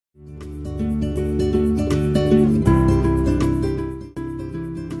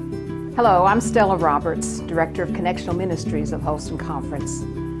Hello, I'm Stella Roberts, Director of Connectional Ministries of Holston Conference.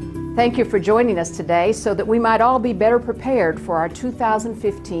 Thank you for joining us today so that we might all be better prepared for our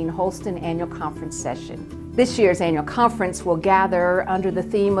 2015 Holston Annual Conference session. This year's annual conference will gather under the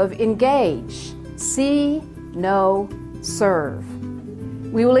theme of Engage, See, Know, Serve.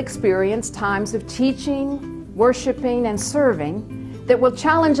 We will experience times of teaching, worshiping, and serving that will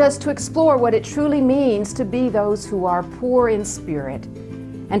challenge us to explore what it truly means to be those who are poor in spirit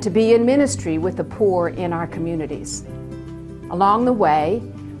and to be in ministry with the poor in our communities. Along the way,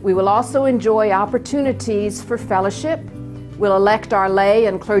 we will also enjoy opportunities for fellowship. We'll elect our lay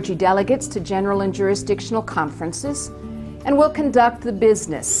and clergy delegates to general and jurisdictional conferences, and we'll conduct the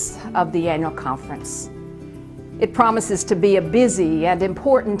business of the annual conference. It promises to be a busy and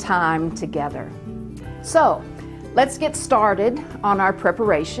important time together. So, let's get started on our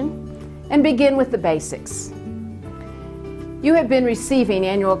preparation and begin with the basics. You have been receiving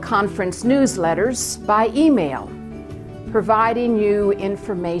annual conference newsletters by email, providing you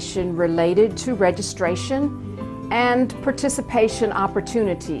information related to registration and participation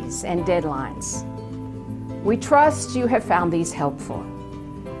opportunities and deadlines. We trust you have found these helpful.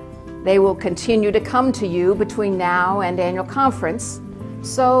 They will continue to come to you between now and annual conference,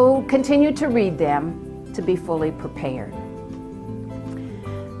 so continue to read them to be fully prepared.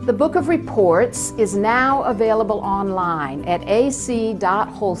 The Book of Reports is now available online at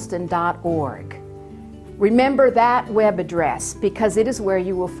ac.holston.org. Remember that web address because it is where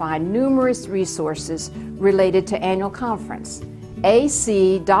you will find numerous resources related to annual conference,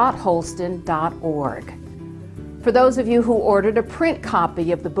 ac.holston.org. For those of you who ordered a print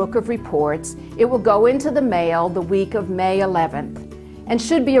copy of the Book of Reports, it will go into the mail the week of May 11th and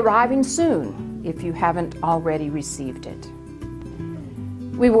should be arriving soon if you haven't already received it.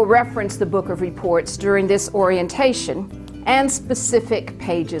 We will reference the Book of Reports during this orientation and specific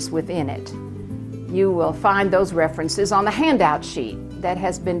pages within it. You will find those references on the handout sheet that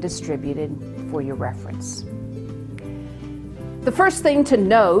has been distributed for your reference. The first thing to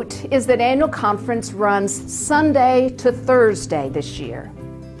note is that annual conference runs Sunday to Thursday this year.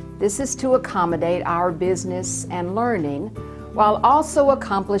 This is to accommodate our business and learning while also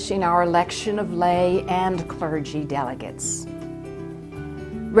accomplishing our election of lay and clergy delegates.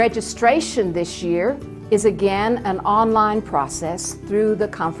 Registration this year is again an online process through the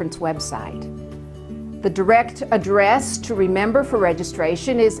conference website. The direct address to remember for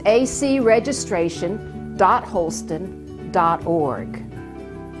registration is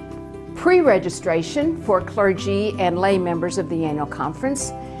acregistration.holston.org. Pre-registration for clergy and lay members of the annual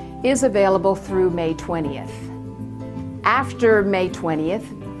conference is available through May 20th. After May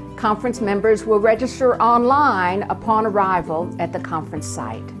 20th, conference members will register online upon arrival at the conference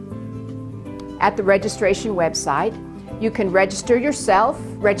site. At the registration website, you can register yourself,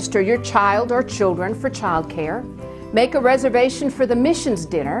 register your child or children for childcare, make a reservation for the missions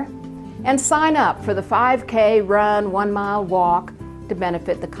dinner, and sign up for the 5K run, 1 mile walk to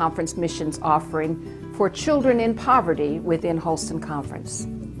benefit the conference missions offering for children in poverty within Holston Conference.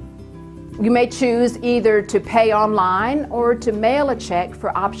 You may choose either to pay online or to mail a check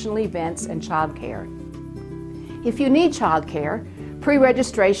for optional events and childcare. If you need childcare,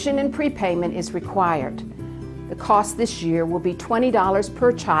 pre-registration and prepayment is required. The cost this year will be $20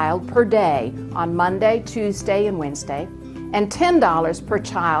 per child per day on Monday, Tuesday, and Wednesday, and $10 per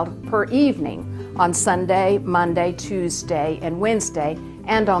child per evening on Sunday, Monday, Tuesday, and Wednesday,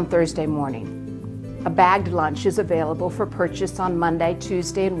 and on Thursday morning. A bagged lunch is available for purchase on Monday,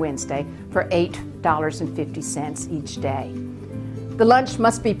 Tuesday, and Wednesday for $8.50 each day. The lunch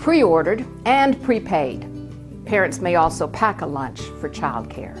must be pre-ordered and prepaid. Parents may also pack a lunch for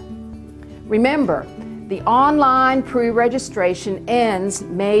childcare. Remember, the online pre-registration ends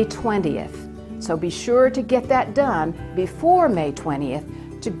May 20th, so be sure to get that done before May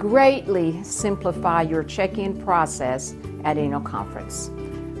 20th to greatly simplify your check-in process at annual conference.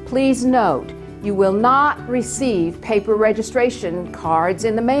 Please note, you will not receive paper registration cards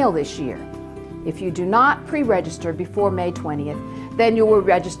in the mail this year. If you do not pre-register before May 20th, then you will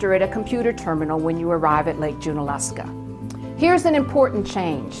register at a computer terminal when you arrive at Lake Junaluska. Here's an important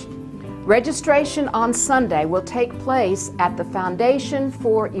change. Registration on Sunday will take place at the Foundation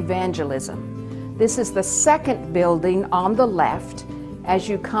for Evangelism. This is the second building on the left as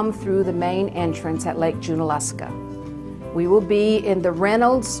you come through the main entrance at Lake Junaluska. We will be in the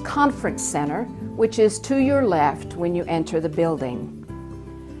Reynolds Conference Center, which is to your left when you enter the building.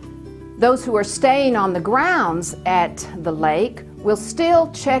 Those who are staying on the grounds at the lake will still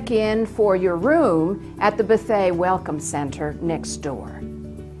check in for your room at the Bethea Welcome Center next door.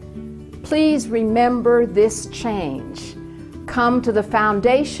 Please remember this change. come to the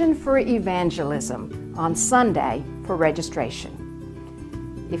Foundation for Evangelism on Sunday for registration.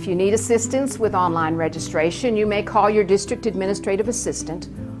 If you need assistance with online registration, you may call your district administrative assistant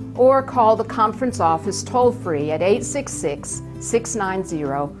or call the conference office toll-free at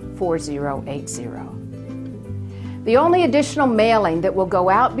 866-690-4080. The only additional mailing that will go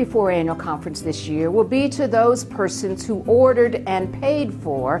out before annual conference this year will be to those persons who ordered and paid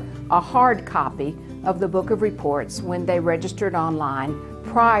for a hard copy of the Book of Reports when they registered online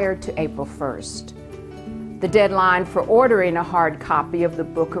prior to April 1st. The deadline for ordering a hard copy of the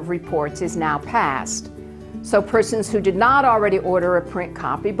Book of Reports is now past, so persons who did not already order a print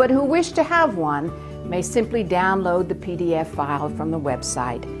copy but who wish to have one may simply download the PDF file from the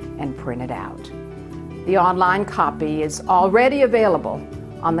website and print it out. The online copy is already available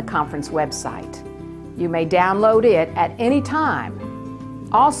on the conference website. You may download it at any time.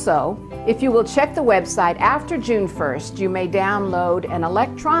 Also, if you will check the website after June 1st, you may download an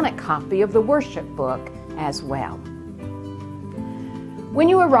electronic copy of the worship book as well. When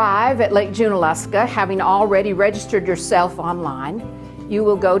you arrive at Lake Junaluska, having already registered yourself online, you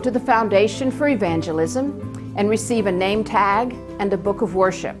will go to the Foundation for Evangelism and receive a name tag and a book of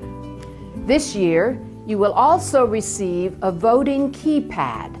worship. This year, you will also receive a voting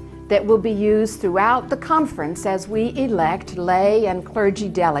keypad that will be used throughout the conference as we elect lay and clergy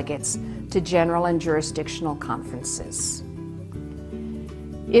delegates to general and jurisdictional conferences.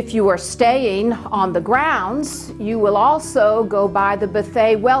 If you are staying on the grounds, you will also go by the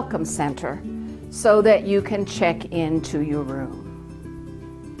Buffet Welcome Center so that you can check into your room.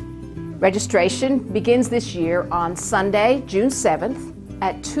 Registration begins this year on Sunday, June 7th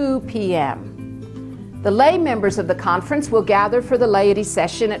at 2 p.m. The lay members of the conference will gather for the laity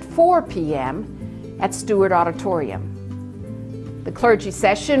session at 4 p.m. at Stewart Auditorium. The clergy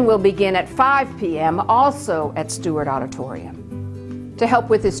session will begin at 5 p.m. also at Stewart Auditorium. To help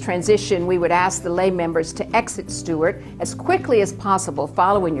with this transition, we would ask the lay members to exit Stewart as quickly as possible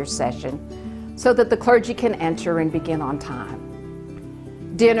following your session so that the clergy can enter and begin on time.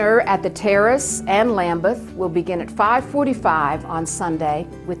 Dinner at the Terrace and Lambeth will begin at 5:45 on Sunday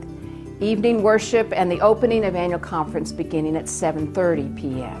with evening worship and the opening of annual conference beginning at 7:30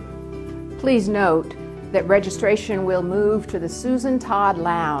 p.m. Please note that registration will move to the Susan Todd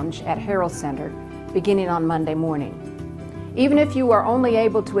Lounge at Harrell Center beginning on Monday morning. Even if you are only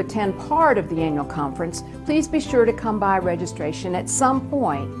able to attend part of the annual conference, please be sure to come by registration at some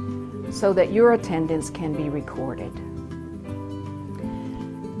point so that your attendance can be recorded.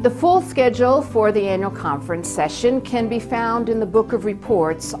 The full schedule for the annual conference session can be found in the Book of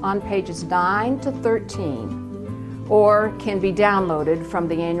Reports on pages 9 to 13, or can be downloaded from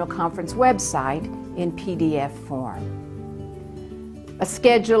the annual conference website in PDF form. A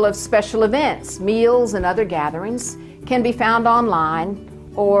schedule of special events, meals, and other gatherings can be found online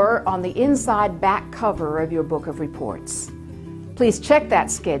or on the inside back cover of your Book of Reports. Please check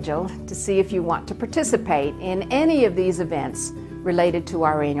that schedule to see if you want to participate in any of these events related to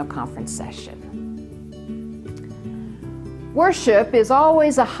our annual conference session. Worship is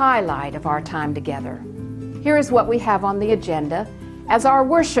always a highlight of our time together. Here is what we have on the agenda as our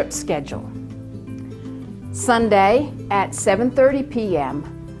worship schedule. Sunday at 7:30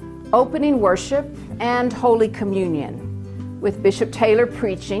 p.m., opening worship and Holy Communion with Bishop Taylor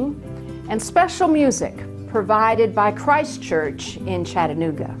preaching and special music provided by Christ Church in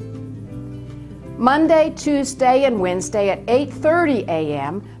Chattanooga. Monday, Tuesday, and Wednesday at 8:30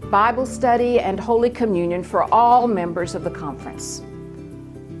 a.m., Bible study and Holy Communion for all members of the conference.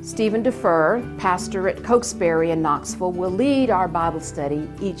 Stephen Defer, pastor at Cokesbury in Knoxville, will lead our Bible study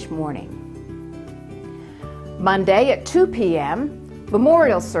each morning. Monday at 2 p.m.,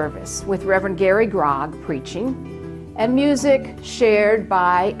 memorial service with Reverend Gary Grogg preaching and music shared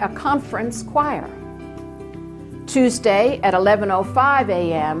by a conference choir. Tuesday at 11:05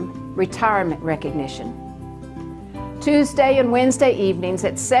 a.m., retirement recognition. Tuesday and Wednesday evenings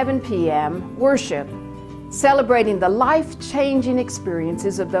at 7 p.m., worship, celebrating the life-changing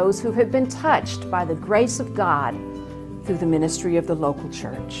experiences of those who have been touched by the grace of God through the ministry of the local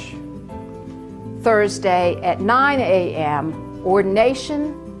church. Thursday at 9 a.m.,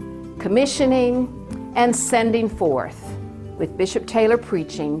 ordination, commissioning, and sending forth with Bishop Taylor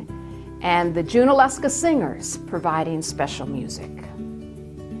preaching and the Junaluska Singers providing special music.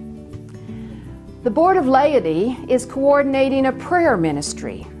 The Board of Laity is coordinating a prayer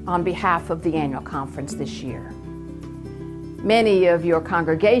ministry on behalf of the annual conference this year. Many of your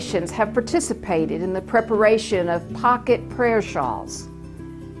congregations have participated in the preparation of pocket prayer shawls.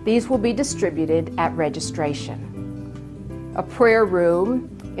 These will be distributed at registration. A prayer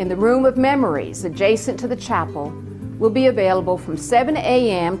room in the Room of Memories adjacent to the chapel will be available from 7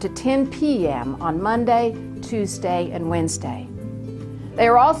 a.m. to 10 p.m. on Monday, Tuesday, and Wednesday. They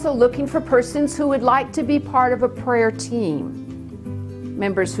are also looking for persons who would like to be part of a prayer team.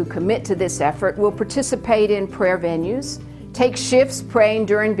 Members who commit to this effort will participate in prayer venues, take shifts praying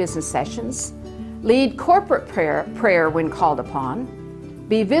during business sessions, lead corporate prayer when called upon,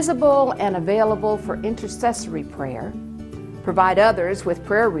 be visible and available for intercessory prayer, provide others with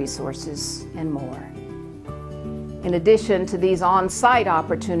prayer resources, and more. In addition to these on-site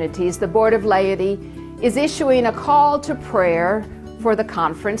opportunities, the Board of Laity is issuing a call to prayer for the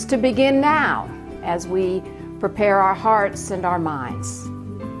conference to begin now as we prepare our hearts and our minds.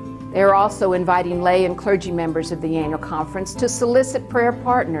 They are also inviting lay and clergy members of the annual conference to solicit prayer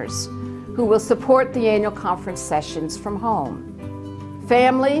partners who will support the annual conference sessions from home.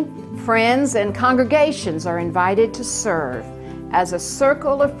 Family, friends, and congregations are invited to serve as a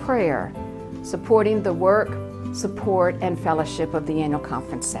circle of prayer, supporting the work, support, and fellowship of the annual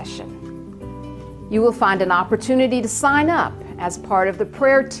conference session. You will find an opportunity to sign up as part of the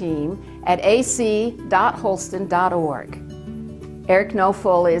prayer team at ac.holston.org. Eric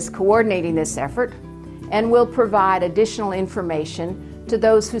Nofel is coordinating this effort and will provide additional information to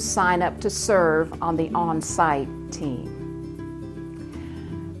those who sign up to serve on the on-site team.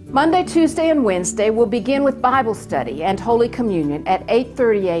 Monday, Tuesday, and Wednesday will begin with Bible study and Holy Communion at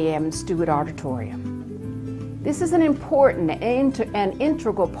 8:30 a.m. in Stewart Auditorium. This is an important and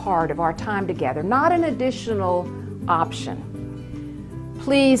integral part of our time together, not an additional option.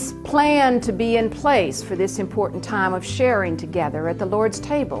 Please plan to be in place for this important time of sharing together at the Lord's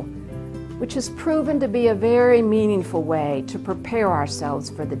table, which has proven to be a very meaningful way to prepare ourselves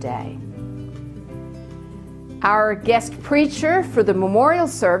for the day. Our guest preacher for the memorial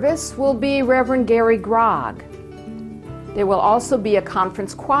service will be Reverend Gary Grogg. There will also be a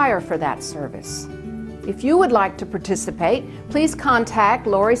conference choir for that service. If you would like to participate, please contact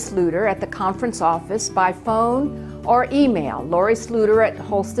Lori Sluter at the conference office by phone or email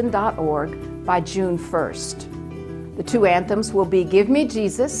lorisluter@holston.org by June 1st. The two anthems will be Give Me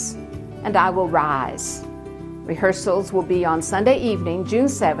Jesus and I Will Rise. Rehearsals will be on Sunday evening, June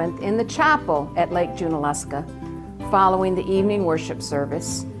 7th, in the chapel at Lake Junaluska, following the evening worship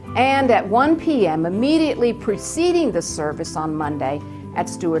service, and at 1 p.m. immediately preceding the service on Monday at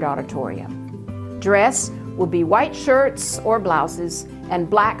Stewart Auditorium. Dress will be white shirts or blouses and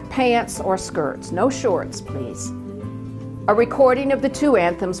black pants or skirts. No shorts, please. A recording of the two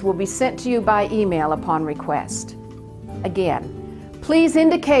anthems will be sent to you by email upon request. Again, please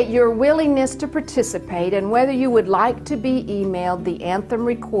indicate your willingness to participate and whether you would like to be emailed the anthem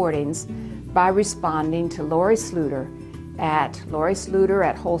recordings by responding to Lori Sluter at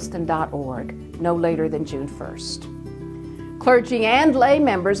lorisluter@holston.org no later than June 1st. Clergy and lay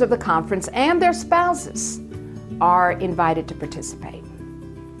members of the conference and their spouses are invited to participate.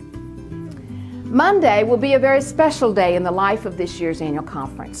 Monday will be a very special day in the life of this year's annual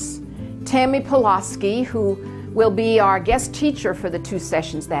conference. Tammy Pulaski, who will be our guest teacher for the two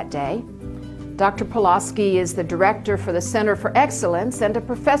sessions that day. Dr. Pulaski is the director for the Center for Excellence and a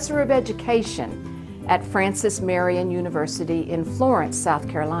professor of education at Francis Marion University in Florence, South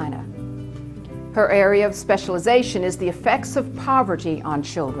Carolina. Her area of specialization is the effects of poverty on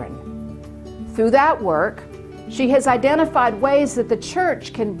children. Through that work, she has identified ways that the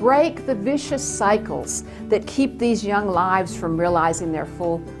church can break the vicious cycles that keep these young lives from realizing their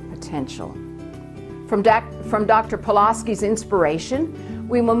full potential. From Dr. Pulaski's inspiration,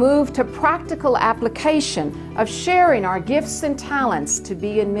 we will move to practical application of sharing our gifts and talents to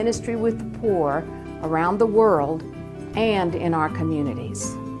be in ministry with the poor around the world and in our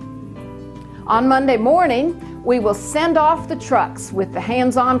communities. On Monday morning, we will send off the trucks with the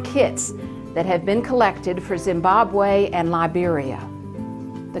hands-on kits that have been collected for Zimbabwe and Liberia.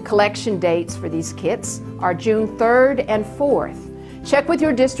 The collection dates for these kits are June 3rd and 4th. Check with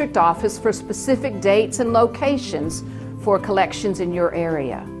your district office for specific dates and locations for collections in your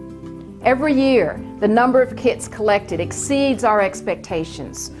area. Every year, the number of kits collected exceeds our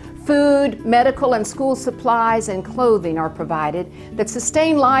expectations. Food, medical and school supplies, and clothing are provided that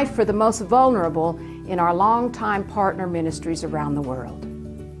sustain life for the most vulnerable in our longtime partner ministries around the world.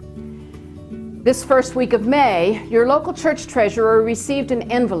 This first week of May, your local church treasurer received an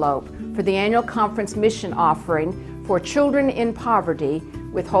envelope for the annual conference mission offering for children in poverty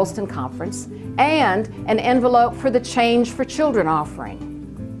with Holston Conference and an envelope for the Change for Children offering.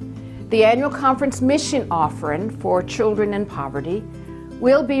 The annual conference mission offering for children in poverty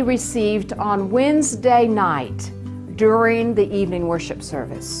will be received on Wednesday night during the evening worship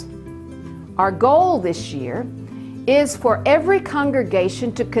service. Our goal this year is for every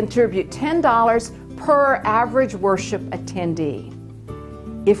congregation to contribute $10 per average worship attendee.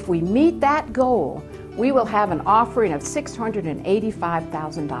 If we meet that goal, we will have an offering of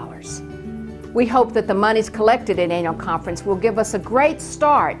 $685,000. We hope that the monies collected at annual conference will give us a great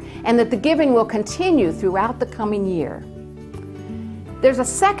start and that the giving will continue throughout the coming year. There's a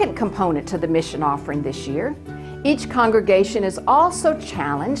second component to the mission offering this year. Each congregation is also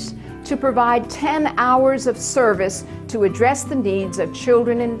challenged to provide 10 hours of service to address the needs of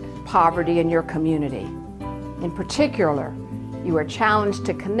children in poverty in your community. In particular, you are challenged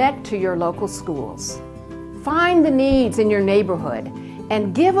to connect to your local schools. Find the needs in your neighborhood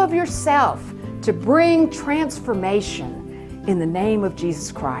and give of yourself to bring transformation in the name of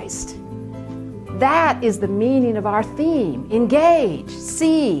Jesus Christ. That is the meaning of our theme: engage,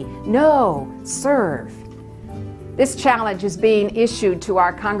 see, know, serve. This challenge is being issued to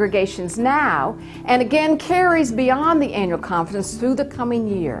our congregations now and again carries beyond the annual conference through the coming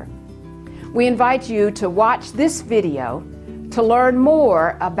year. We invite you to watch this video to learn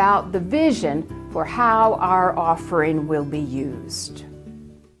more about the vision for how our offering will be used.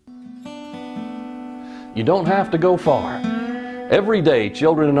 You don't have to go far. Every day,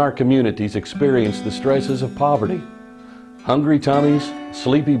 children in our communities experience the stresses of poverty. Hungry tummies,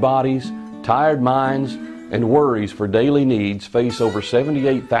 sleepy bodies, tired minds, and worries for daily needs face over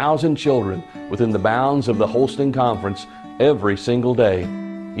 78,000 children within the bounds of the Holston Conference every single day.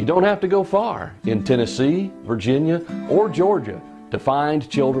 You don't have to go far in Tennessee, Virginia, or Georgia to find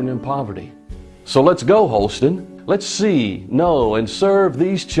children in poverty. So let's go, Holston. Let's see, know, and serve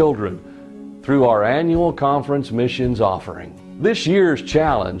these children through our annual conference missions offering. This year's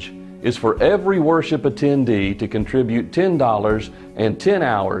challenge is for every worship attendee to contribute $10 and 10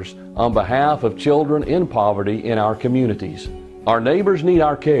 hours on behalf of children in poverty in our communities. Our neighbors need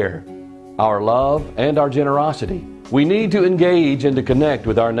our care, our love, and our generosity. We need to engage and to connect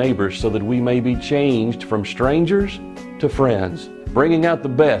with our neighbors so that we may be changed from strangers to friends, bringing out the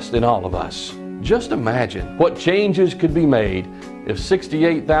best in all of us. Just imagine what changes could be made if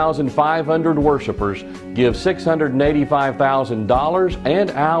 68,500 worshipers give $685,000 and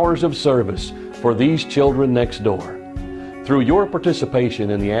hours of service for these children next door. Through your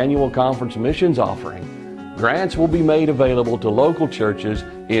participation in the annual conference missions offering, grants will be made available to local churches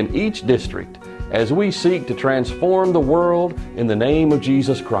in each district as we seek to transform the world in the name of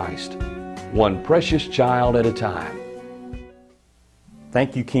Jesus Christ, one precious child at a time.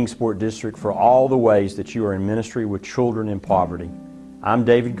 Thank you, Kingsport District, for all the ways that you are in ministry with children in poverty. I'm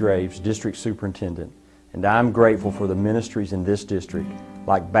David Graves, District Superintendent, and I'm grateful for the ministries in this district,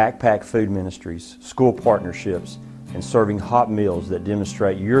 like Backpack Food Ministries, school partnerships, and serving hot meals that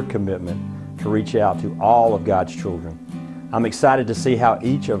demonstrate your commitment to reach out to all of God's children. I'm excited to see how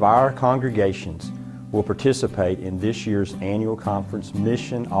each of our congregations will participate in this year's annual conference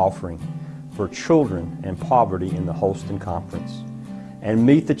mission offering for children in poverty in the Holston Conference, and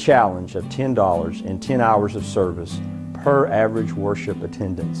meet the challenge of $10 and 10 hours of service per average worship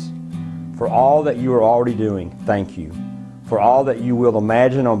attendance. For all that you are already doing, thank you. For all that you will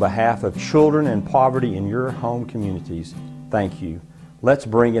imagine on behalf of children in poverty in your home communities, thank you. Let's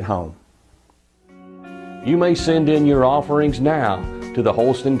bring it home. You may send in your offerings now to the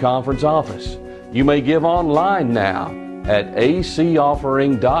Holston Conference office. You may give online now at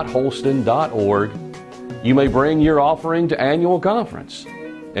acoffering.holston.org. You may bring your offering to annual conference.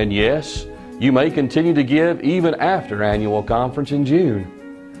 And yes, you may continue to give even after annual conference in June.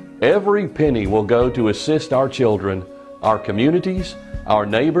 Every penny will go to assist our children, our communities, our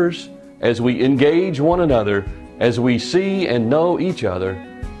neighbors, as we engage one another, as we see and know each other,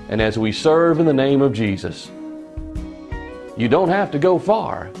 and as we serve in the name of Jesus. You don't have to go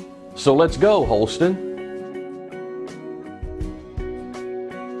far, so let's go, Holston.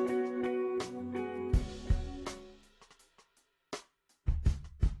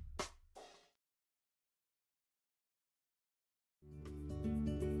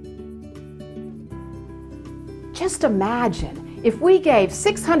 Just imagine if we gave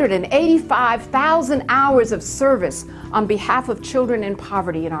 685,000 hours of service on behalf of children in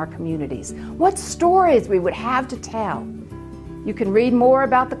poverty in our communities. What stories we would have to tell. You can read more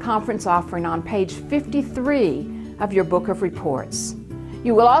about the conference offering on page 53 of your book of reports.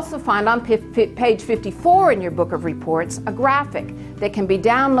 You will also find on page 54 in your book of reports a graphic that can be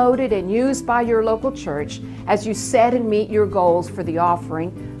downloaded and used by your local church as you set and meet your goals for the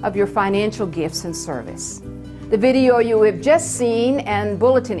offering of your financial gifts and service. The video you have just seen and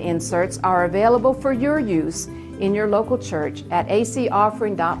bulletin inserts are available for your use in your local church at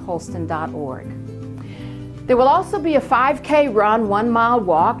acoffering.holston.org. There will also be a 5K run, 1-mile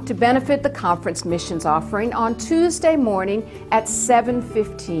walk to benefit the conference missions offering on Tuesday morning at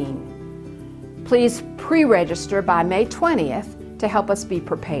 7:15. Please pre-register by May 20th to help us be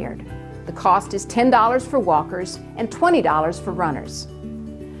prepared. The cost is $10 for walkers and $20 for runners.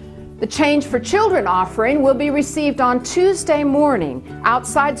 The Change for Children offering will be received on Tuesday morning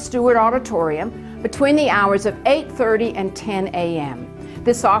outside Stewart Auditorium between the hours of 8:30 and 10 a.m.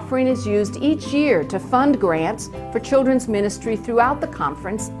 This offering is used each year to fund grants for children's ministry throughout the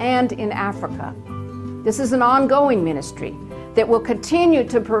conference and in Africa. This is an ongoing ministry that will continue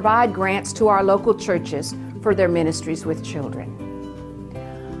to provide grants to our local churches for their ministries with children.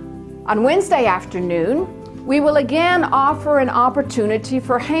 On Wednesday afternoon, we will again offer an opportunity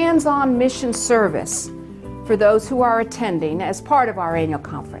for hands-on mission service for those who are attending as part of our annual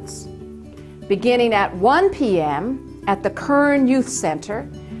conference. Beginning at 1 p.m. at the Kern Youth Center,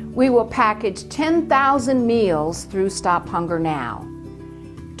 we will package 10,000 meals through Stop Hunger Now.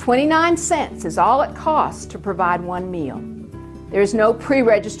 29 cents is all it costs to provide one meal. There is no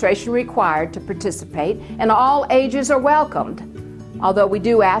pre-registration required to participate, and all ages are welcomed, although we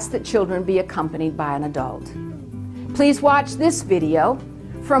do ask that children be accompanied by an adult. Please watch this video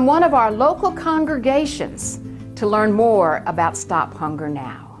from one of our local congregations to learn more about Stop Hunger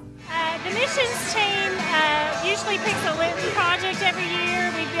Now. The missions team usually picks a Linton project every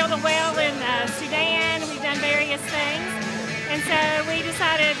year. We build a well in Sudan. We've done various things. And so we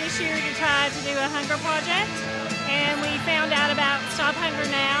decided this year to try to do a hunger project. And we found out about Stop Hunger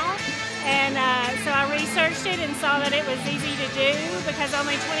Now. And so I researched it and saw that it was easy to do because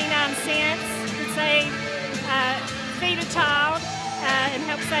only 29 cents would save, feed a child and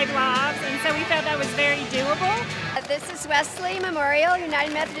help save lives. And so we felt that was very doable. This is Wesley Memorial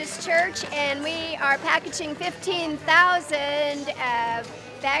United Methodist Church, and we are packaging 15,000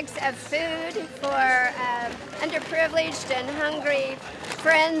 bags of food for underprivileged and hungry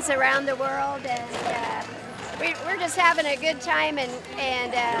friends around the world. And we're just having a good time and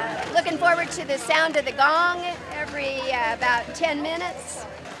looking forward to the sound of the gong every about 10 minutes.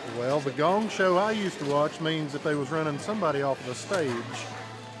 Well, the gong show I used to watch means that they was running somebody off of the stage,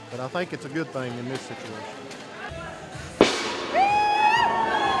 but I think it's a good thing in this situation.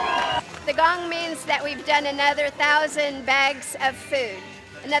 The gong means that we've done another 1,000 bags of food.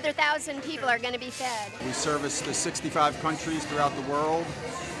 Another 1,000 people are going to be fed. We service the 65 countries throughout the world,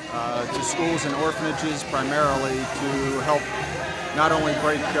 to schools and orphanages primarily to help not only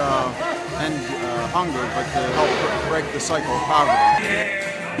end hunger, but to help break the cycle of poverty.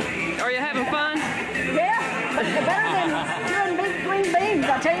 Are you having fun? Yeah, but better than doing big green beans,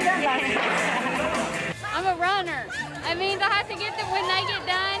 I'll tell you that. I'm a runner. I mean, I have to get them when they get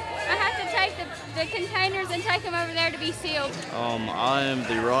done. I have to take the containers and take them over there to be sealed. I am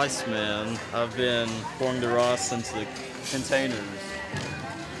the rice man. I've been pouring the rice into the containers.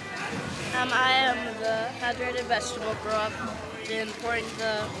 I am the hydrated vegetable grower. I've been pouring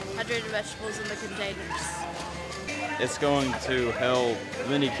the hydrated vegetables in the containers. It's going to help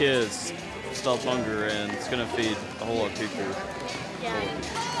many kids stop hunger, and it's going to feed a whole lot of people. Yeah.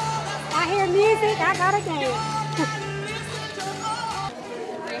 I hear music, I gotta dance.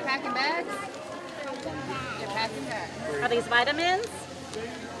 Are you packing bags? You're packing bags. Are these vitamins?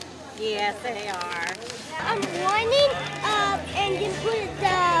 Yes, they are. I'm running and then put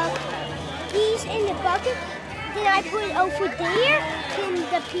these in the bucket. Then I put it over there. Then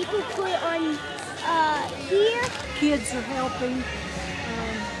the people put it on here. Kids are helping,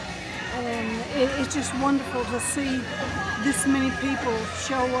 and it's just wonderful to see this many people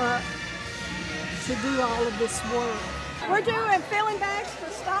show up to do all of this work. We're doing filling bags for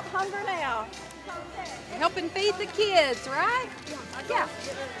Stop Hunger Now. Helping feed the kids, right? Yeah.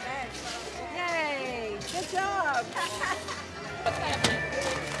 Yay, good job.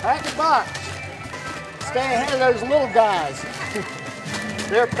 Pack a box. Stay ahead of those little guys.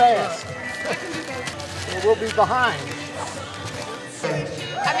 They're fast. And we'll be behind.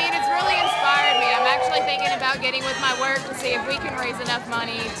 I mean, it's really inspired me. I'm actually thinking about getting with my work to see if we can raise enough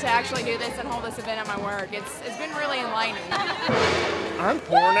money to actually do this and hold this event at my work. It's been really enlightening. I'm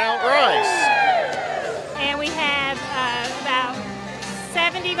pouring out rice. And we have about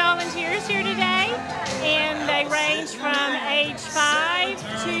 70 volunteers here today, and they range from age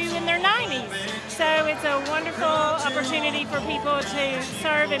 5 to in their 90s. So it's a wonderful opportunity for people to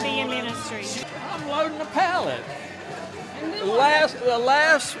serve and be in ministry. I'm loading a pallet. The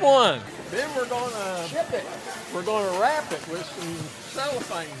last one. Then we're going to ship it. We're going to wrap it with some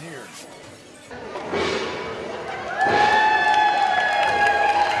cellophane here.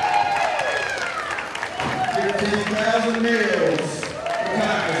 15,000 meals.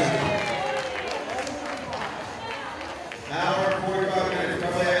 Hour and 45 minutes,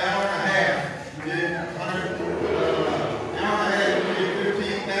 probably an hour and a half. We did 100, hour and a half, we did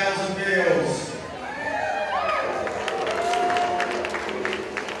 15,000 meals.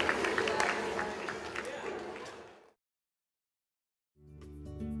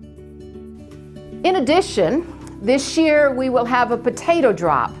 addition, this year we will have a potato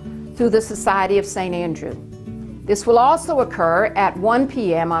drop through the Society of St. Andrew. This will also occur at 1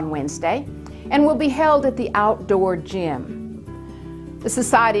 p.m. on Wednesday and will be held at the outdoor gym. The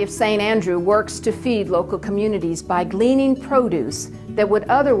Society of St. Andrew works to feed local communities by gleaning produce that would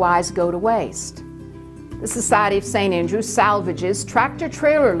otherwise go to waste. The Society of St. Andrew salvages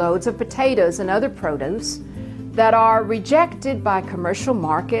tractor-trailer loads of potatoes and other produce that are rejected by commercial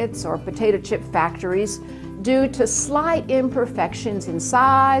markets or potato chip factories due to slight imperfections in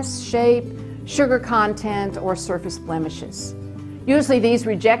size, shape, sugar content, or surface blemishes. Usually these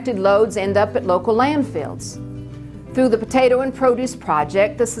rejected loads end up at local landfills. Through the Potato and Produce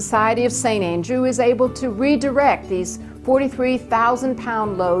Project, the Society of St. Andrew is able to redirect these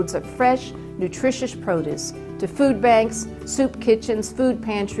 43,000-pound loads of fresh, nutritious produce to food banks, soup kitchens, food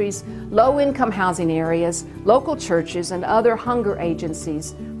pantries, low-income housing areas, local churches, and other hunger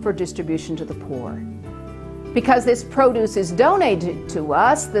agencies for distribution to the poor. Because this produce is donated to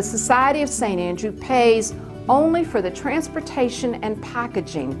us, the Society of St. Andrew pays only for the transportation and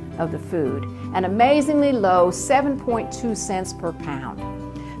packaging of the food, an amazingly low 7.2 cents per pound.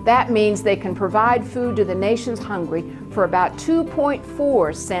 That means they can provide food to the nation's hungry for about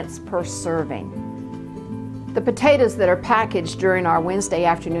 2.4 cents per serving. The potatoes that are packaged during our Wednesday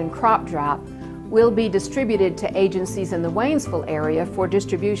afternoon crop drop will be distributed to agencies in the Waynesville area for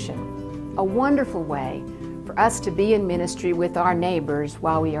distribution. A wonderful way for us to be in ministry with our neighbors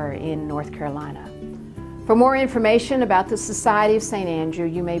while we are in North Carolina. For more information about the Society of St. Andrew,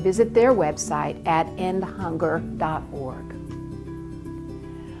 you may visit their website at endhunger.org.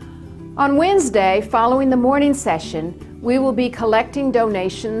 On Wednesday, following the morning session, we will be collecting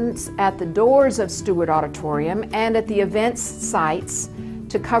donations at the doors of Stewart Auditorium and at the events sites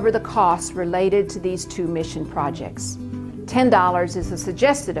to cover the costs related to these two mission projects. $10 is a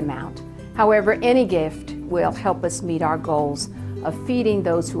suggested amount. However, any gift will help us meet our goals of feeding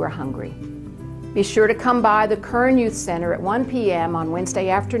those who are hungry. Be sure to come by the Kern Youth Center at 1 p.m. on Wednesday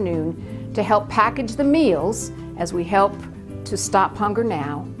afternoon to help package the meals as we help to stop hunger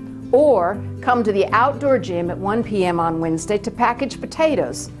now, or come to the outdoor gym at 1 p.m. on Wednesday to package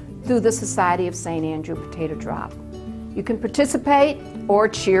potatoes through the Society of St. Andrew Potato Drop. You can participate or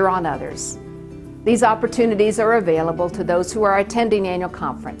cheer on others. These opportunities are available to those who are attending annual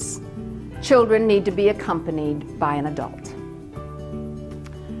conference. Children need to be accompanied by an adult.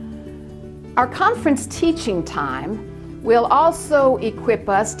 Our conference teaching time will also equip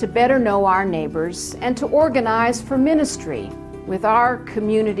us to better know our neighbors and to organize for ministry with our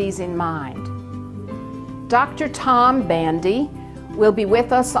communities in mind. Dr. Tom Bandy will be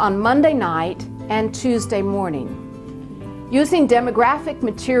with us on Monday night and Tuesday morning. Using demographic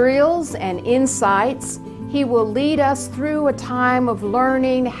materials and insights, he will lead us through a time of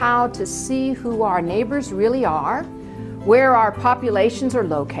learning how to see who our neighbors really are, where our populations are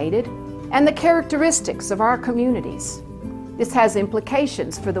located, and the characteristics of our communities. This has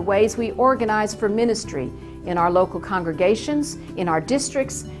implications for the ways we organize for ministry in our local congregations, in our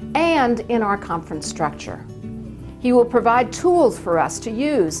districts, and in our conference structure. He will provide tools for us to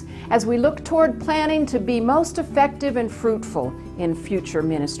use as we look toward planning to be most effective and fruitful in future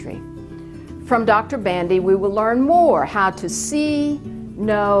ministry. From Dr. Bandy, we will learn more how to see,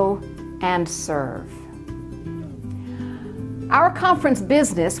 know, and serve. Our conference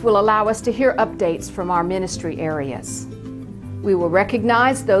business will allow us to hear updates from our ministry areas. We will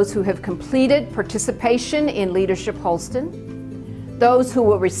recognize those who have completed participation in Leadership Holston, those who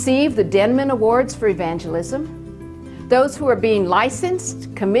will receive the Denman Awards for Evangelism, those who are being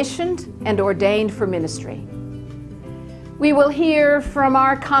licensed, commissioned, and ordained for ministry. We will hear from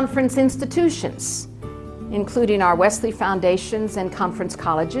our conference institutions, including our Wesley Foundations and Conference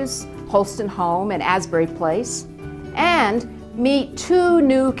Colleges, Holston Home and Asbury Place, and meet 2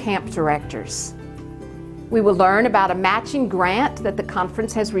 new camp directors. We will learn about a matching grant that the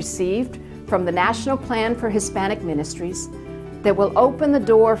conference has received from the National Plan for Hispanic Ministries that will open the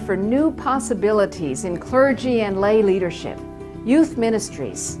door for new possibilities in clergy and lay leadership, youth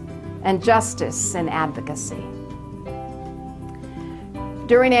ministries, and justice and advocacy.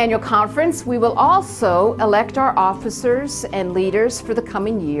 During annual conference, we will also elect our officers and leaders for the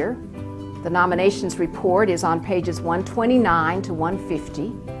coming year. The nominations report is on pages 129 to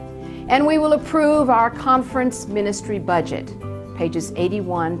 150, and we will approve our conference ministry budget, pages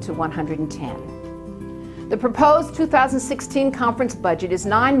 81 to 110. The proposed 2016 conference budget is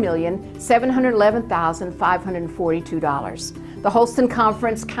 $9,711,542. The Holston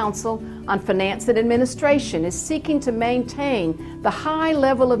Conference Council on Finance and Administration is seeking to maintain the high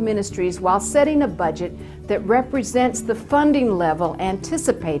level of ministries while setting a budget that represents the funding level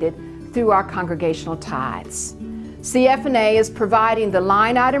anticipated through our congregational tithes. CF&A is providing the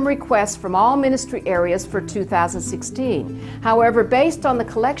line item requests from all ministry areas for 2016. However, based on the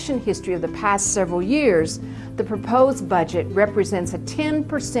collection history of the past several years, the proposed budget represents a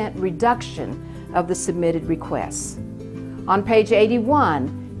 10% reduction of the submitted requests. On page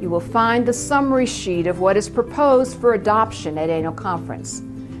 81, you will find the summary sheet of what is proposed for adoption at annual conference.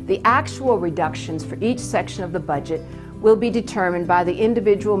 The actual reductions for each section of the budget will be determined by the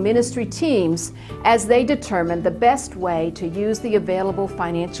individual ministry teams as they determine the best way to use the available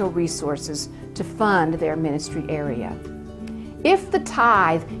financial resources to fund their ministry area. If the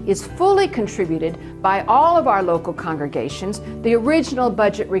tithe is fully contributed by all of our local congregations, the original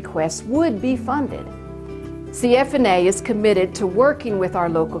budget request would be funded. CF&A is committed to working with our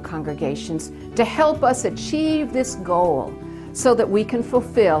local congregations to help us achieve this goal so that we can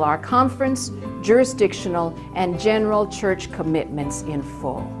fulfill our conference, jurisdictional, and general church commitments in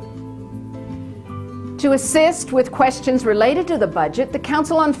full. To assist with questions related to the budget, the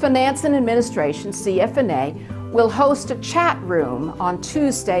Council on Finance and Administration, CF&A, will host a chat room on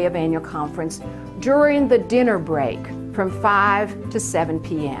Tuesday of annual conference during the dinner break from 5 to 7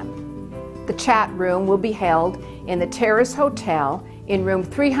 p.m. The chat room will be held in the Terrace Hotel in room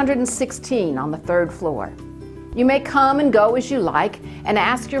 316 on the 3rd floor. You may come and go as you like and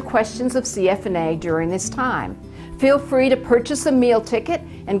ask your questions of CF&A during this time. Feel free to purchase a meal ticket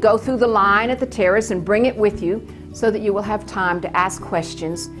and go through the line at the terrace and bring it with you so that you will have time to ask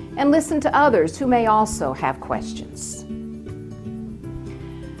questions and listen to others who may also have questions.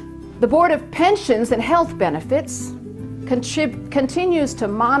 The Board of Pensions and Health Benefits continues to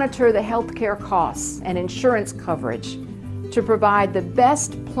monitor the health care costs and insurance coverage to provide the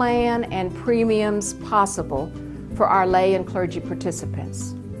best plan and premiums possible for our lay and clergy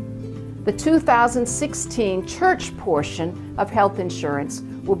participants. The 2016 church portion of health insurance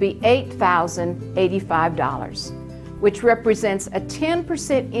will be $8,085, which represents a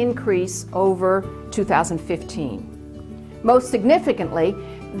 10% increase over 2015. Most significantly,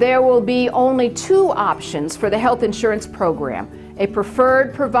 there will be only 2 options for the health insurance program: a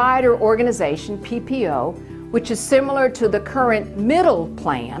preferred provider organization, PPO, which is similar to the current middle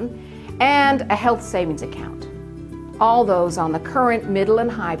plan, and a health savings account. All those on the current middle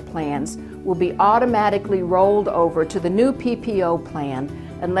and high plans will be automatically rolled over to the new PPO plan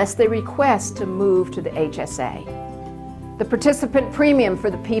unless they request to move to the HSA. The participant premium for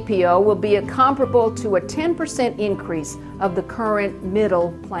the PPO will be comparable to a 10% increase of the current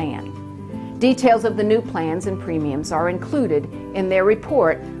middle plan. Details of the new plans and premiums are included in their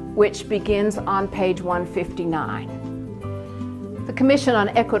report, which begins on page 159. The Commission on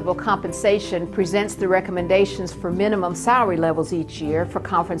Equitable Compensation presents the recommendations for minimum salary levels each year for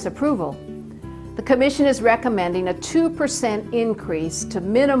conference approval. The Commission is recommending a 2% increase to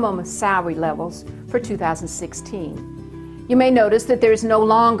minimum salary levels for 2016. You may notice that there is no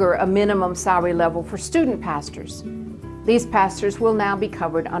longer a minimum salary level for student pastors. These pastors will now be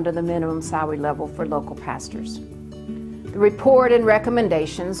covered under the minimum salary level for local pastors. The report and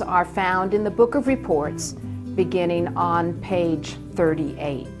recommendations are found in the Book of Reports beginning on page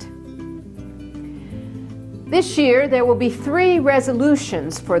 38. This year there will be 3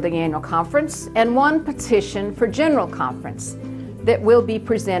 resolutions for the annual conference and 1 petition for general conference that will be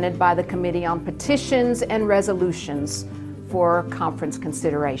presented by the Committee on Petitions and Resolutions for conference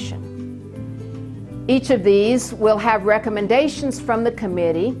consideration. Each of these will have recommendations from the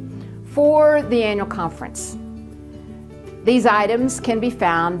committee for the annual conference. These items can be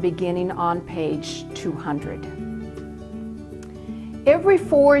found beginning on page 200. Every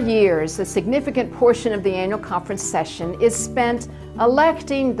 4 years, a significant portion of the annual conference session is spent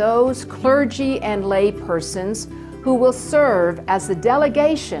electing those clergy and lay persons who will serve as the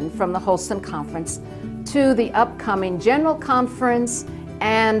delegation from the Holston Conference to the upcoming General Conference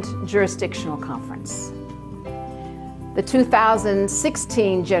and Jurisdictional Conference. The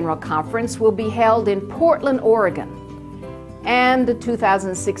 2016 General Conference will be held in Portland, Oregon, and the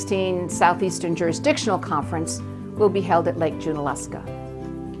 2016 Southeastern Jurisdictional Conference will be held at Lake Junaluska.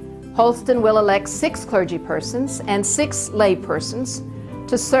 Holston will elect 6 clergy persons and 6 lay persons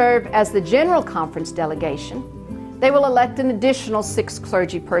to serve as the General Conference delegation. They will elect an additional 6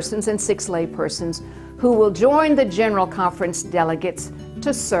 clergy persons and 6 lay persons who will join the General Conference delegates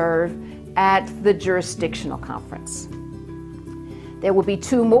to serve at the Jurisdictional Conference. There will be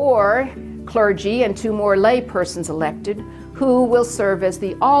 2 more clergy and 2 more lay persons elected who will serve as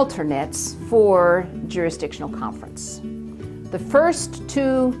the alternates for Jurisdictional Conference. The first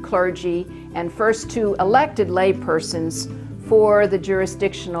 2 clergy and first 2 elected lay persons for the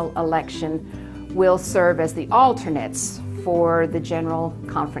jurisdictional election will serve as the alternates for the General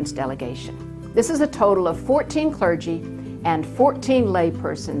Conference delegation. This is a total of 14 clergy and 14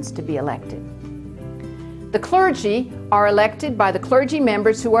 laypersons to be elected. The clergy are elected by the clergy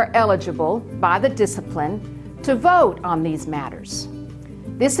members who are eligible by the discipline to vote on these matters.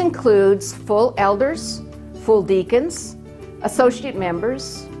 This includes full elders, full deacons, associate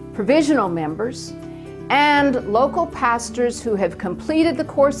members, provisional members, and local pastors who have completed the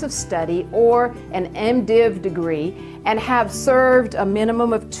course of study or an MDiv degree and have served a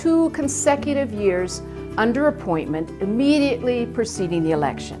minimum of 2 consecutive years under appointment immediately preceding the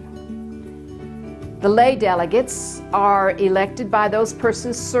election. The lay delegates are elected by those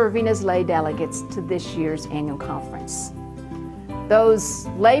persons serving as lay delegates to this year's annual conference. Those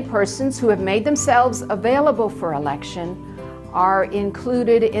lay persons who have made themselves available for election are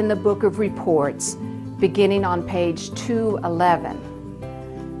included in the Book of Reports, beginning on page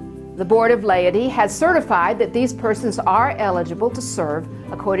 211. The Board of Laity has certified that these persons are eligible to serve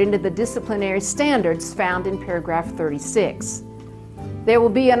according to the disciplinary standards found in paragraph 36. There will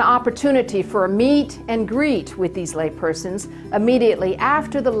be an opportunity for a meet and greet with these lay persons immediately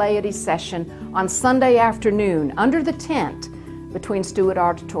after the laity session on Sunday afternoon under the tent between Stewart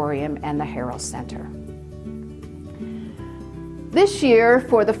Auditorium and the Herald Center. This year,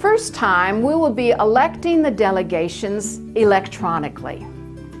 for the first time, we will be electing the delegations electronically.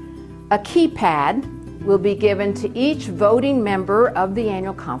 A keypad will be given to each voting member of the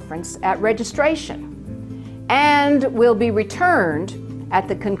annual conference at registration and will be returned at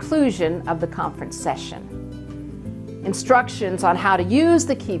the conclusion of the conference session. Instructions on how to use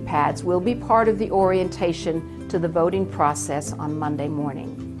the keypads will be part of the orientation to the voting process on Monday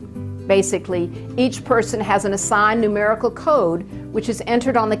morning. Basically, each person has an assigned numerical code which is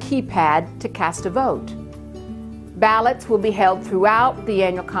entered on the keypad to cast a vote. Ballots will be held throughout the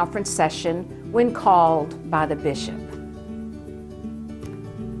annual conference session when called by the bishop.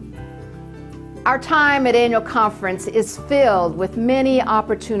 Our time at annual conference is filled with many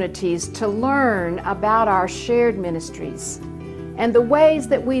opportunities to learn about our shared ministries and the ways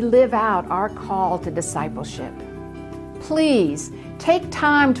that we live out our call to discipleship. Please take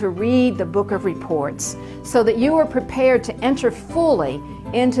time to read the Book of Reports so that you are prepared to enter fully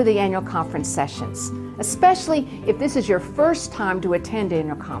into the annual conference sessions, especially if this is your first time to attend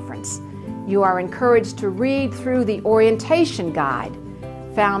annual conference. You are encouraged to read through the orientation guide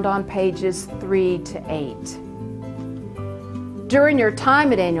found on pages 3 to 8. During your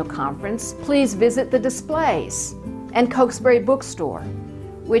time at annual conference, please visit the displays and Cokesbury Bookstore,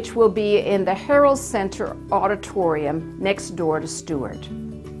 which will be in the Herald Center auditorium next door to Stewart.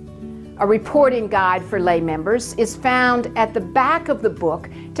 A reporting guide for lay members is found at the back of the book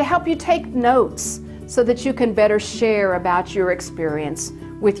to help you take notes so that you can better share about your experience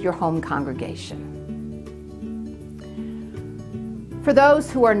with your home congregation. For those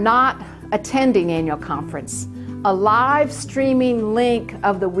who are not attending annual conference, a live streaming link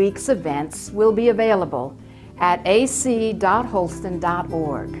of the week's events will be available at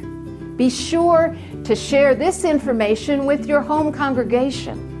ac.holston.org. Be sure to share this information with your home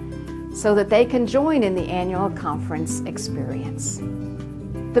congregation so that they can join in the annual conference experience.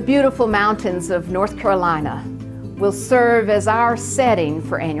 The beautiful mountains of North Carolina will serve as our setting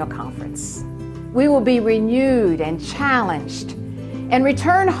for annual conference. We will be renewed and challenged and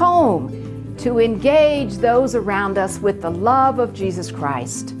return home to engage those around us with the love of Jesus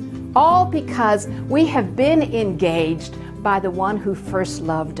Christ, all because we have been engaged by the one who first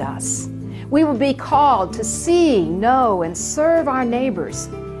loved us. We will be called to see, know, and serve our neighbors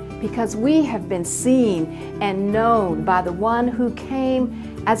because we have been seen and known by the one who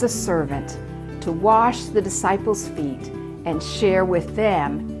came as a servant to wash the disciples' feet and share with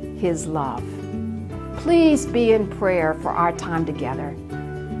them his love. Please be in prayer for our time together,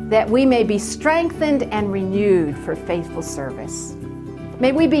 that we may be strengthened and renewed for faithful service.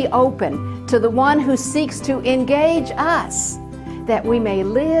 May we be open to the one who seeks to engage us, that we may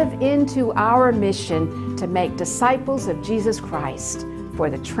live into our mission to make disciples of Jesus Christ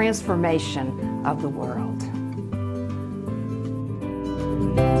for the transformation of the world.